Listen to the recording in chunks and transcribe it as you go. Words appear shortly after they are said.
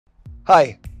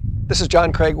Hi, this is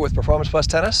John Craig with Performance Plus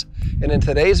Tennis, and in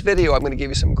today's video I'm going to give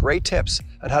you some great tips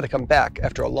on how to come back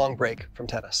after a long break from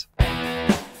tennis.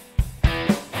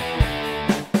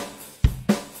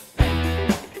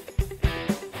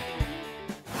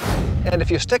 And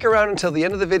if you stick around until the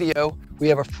end of the video, we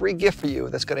have a free gift for you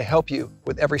that's going to help you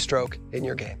with every stroke in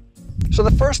your game. So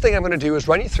the first thing I'm going to do is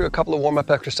run you through a couple of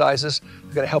warm-up exercises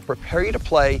that are going to help prepare you to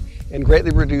play and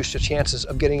greatly reduce your chances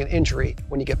of getting an injury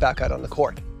when you get back out on the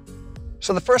court.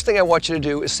 So the first thing I want you to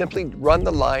do is simply run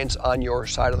the lines on your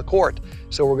side of the court.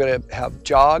 So we're going to have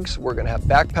jogs, we're going to have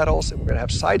back pedals, and we're going to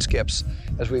have side skips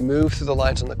as we move through the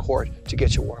lines on the court to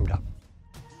get you warmed up.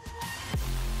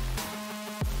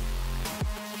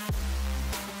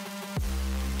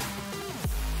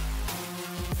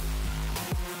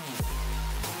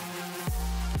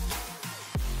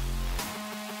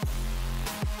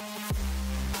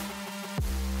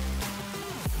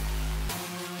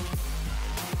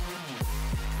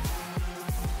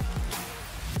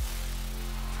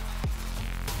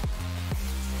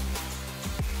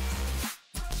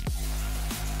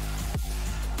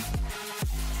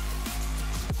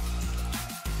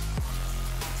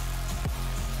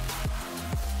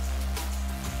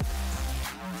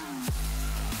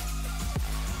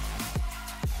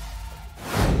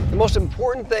 The most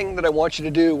important thing that I want you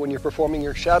to do when you're performing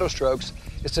your shadow strokes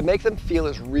is to make them feel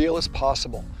as real as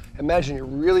possible. Imagine you're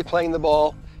really playing the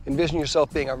ball, envision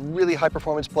yourself being a really high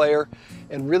performance player,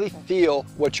 and really feel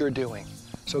what you're doing.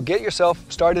 So get yourself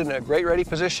started in a great ready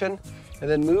position and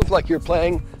then move like you're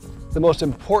playing the most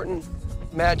important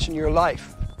match in your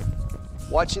life.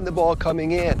 Watching the ball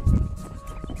coming in,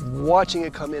 watching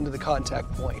it come into the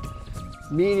contact point.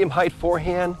 Medium height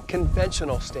forehand,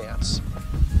 conventional stance.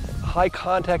 High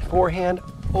contact forehand,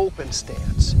 open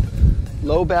stance.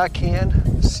 Low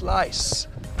backhand, slice.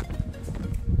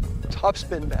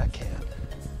 Topspin backhand.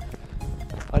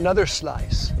 Another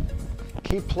slice.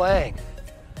 Keep playing.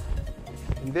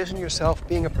 Envision yourself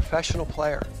being a professional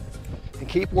player and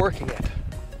keep working it.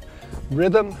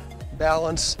 Rhythm,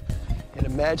 balance, and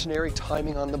imaginary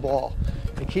timing on the ball.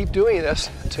 And keep doing this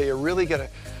until you really get a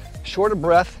short of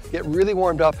breath, get really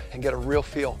warmed up, and get a real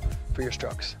feel for your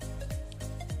strokes.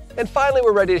 And finally,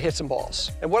 we're ready to hit some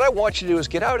balls. And what I want you to do is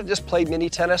get out and just play mini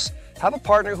tennis, have a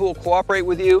partner who will cooperate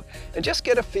with you, and just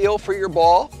get a feel for your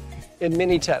ball in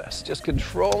mini tennis. Just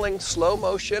controlling slow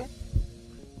motion.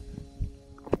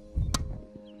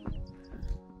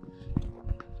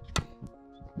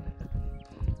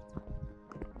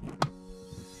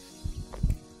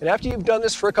 And after you've done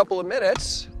this for a couple of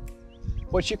minutes,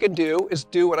 what you can do is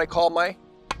do what I call my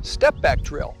step back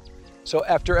drill. So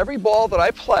after every ball that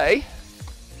I play,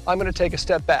 I'm going to take a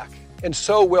step back, and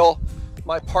so will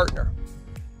my partner.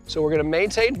 So we're going to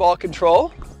maintain ball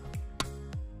control,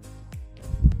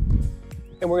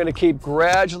 and we're going to keep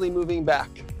gradually moving back.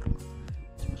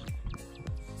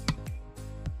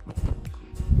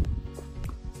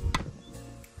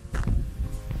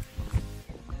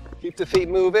 Keep the feet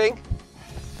moving.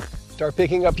 Start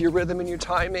picking up your rhythm and your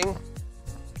timing.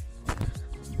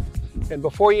 And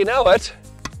before you know it,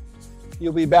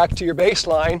 you'll be back to your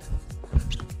baseline,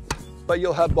 but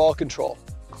you'll have ball control.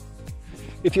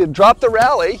 If you drop the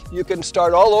rally, you can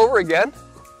start all over again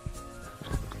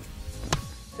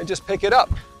and just pick it up.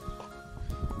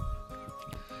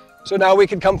 So now we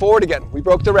can come forward again. We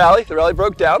broke the rally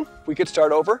broke down. We could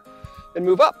start over and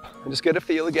move up and just get a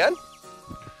feel again.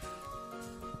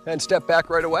 And step back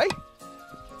right away.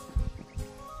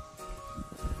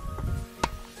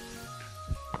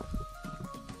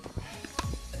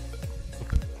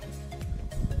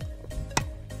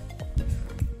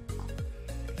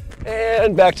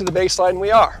 And back to the baseline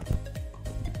we are.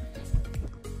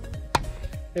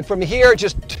 And from here,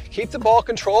 just keep the ball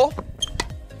control.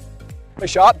 My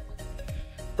shot.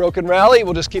 Broken rally,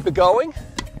 we'll just keep it going.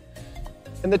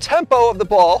 And the tempo of the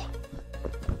ball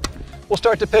will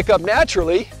start to pick up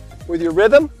naturally with your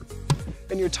rhythm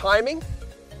and your timing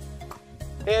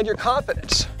and your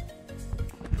confidence.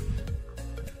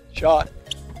 Shot.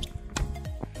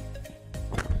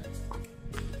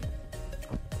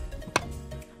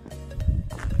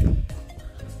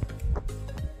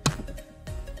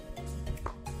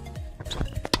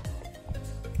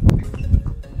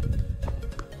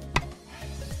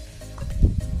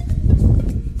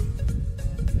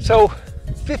 So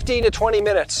 15 to 20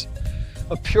 minutes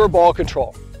of pure ball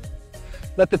control.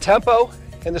 Let the tempo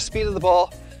and the speed of the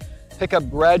ball pick up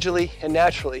gradually and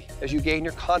naturally as you gain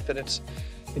your confidence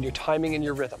in your timing and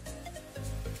your rhythm.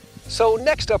 So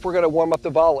next up, we're going to warm up the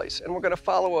volleys, and we're going to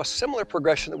follow a similar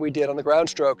progression that we did on the ground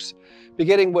strokes,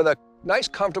 beginning with a nice,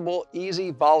 comfortable,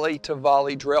 easy volley to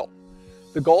volley drill.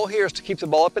 The goal here is to keep the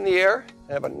ball up in the air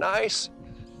and have a nice,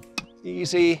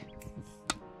 easy,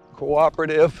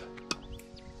 cooperative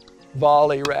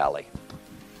volley rally.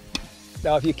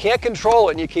 Now, if you can't control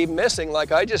it and you keep missing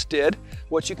like I just did,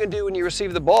 what you can do when you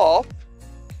receive the ball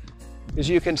is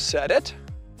you can set it,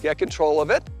 get control of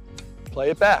it,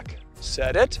 play it back.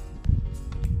 Set it,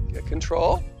 get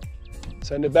control,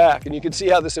 send it back. And you can see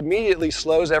how this immediately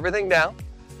slows everything down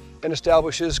and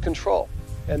establishes control.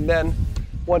 And then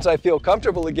once I feel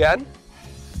comfortable again,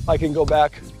 I can go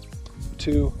back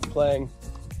to playing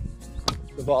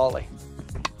the volley.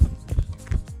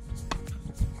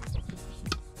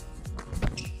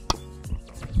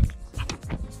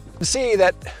 You see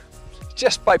that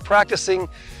just by practicing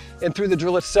and through the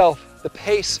drill itself, the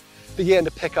pace began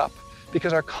to pick up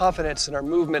because our confidence and our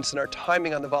movements and our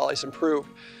timing on the volleys improved.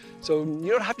 So you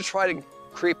don't have to try to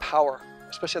create power,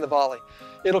 especially on the volley.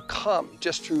 It'll come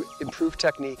just through improved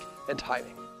technique and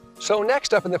timing. So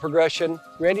next up in the progression,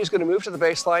 Randy's going to move to the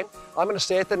baseline. I'm going to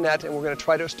stay at the net and we're going to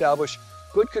try to establish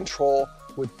good control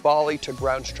with volley to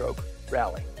ground stroke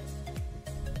rally.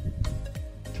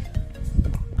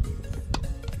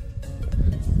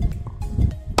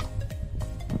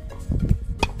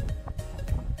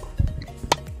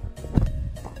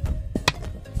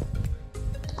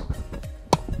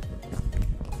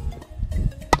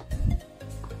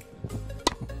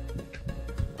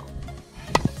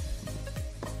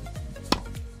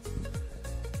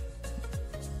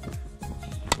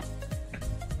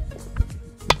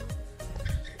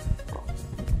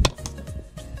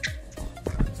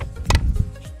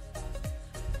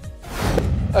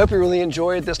 I hope you really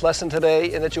enjoyed this lesson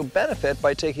today and that you'll benefit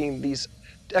by taking these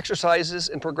exercises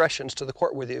and progressions to the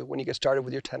court with you when you get started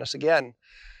with your tennis again,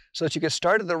 so that you get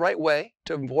started the right way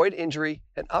to avoid injury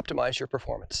and optimize your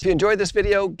performance. If you enjoyed this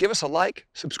video, give us a like,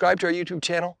 subscribe to our YouTube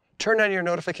channel, turn on your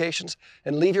notifications,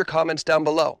 and leave your comments down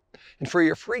below. And for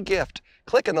your free gift,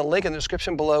 click on the link in the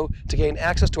description below to gain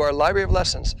access to our library of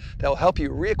lessons that will help you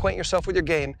reacquaint yourself with your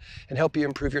game and help you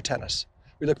improve your tennis.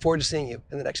 We look forward to seeing you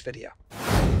in the next video.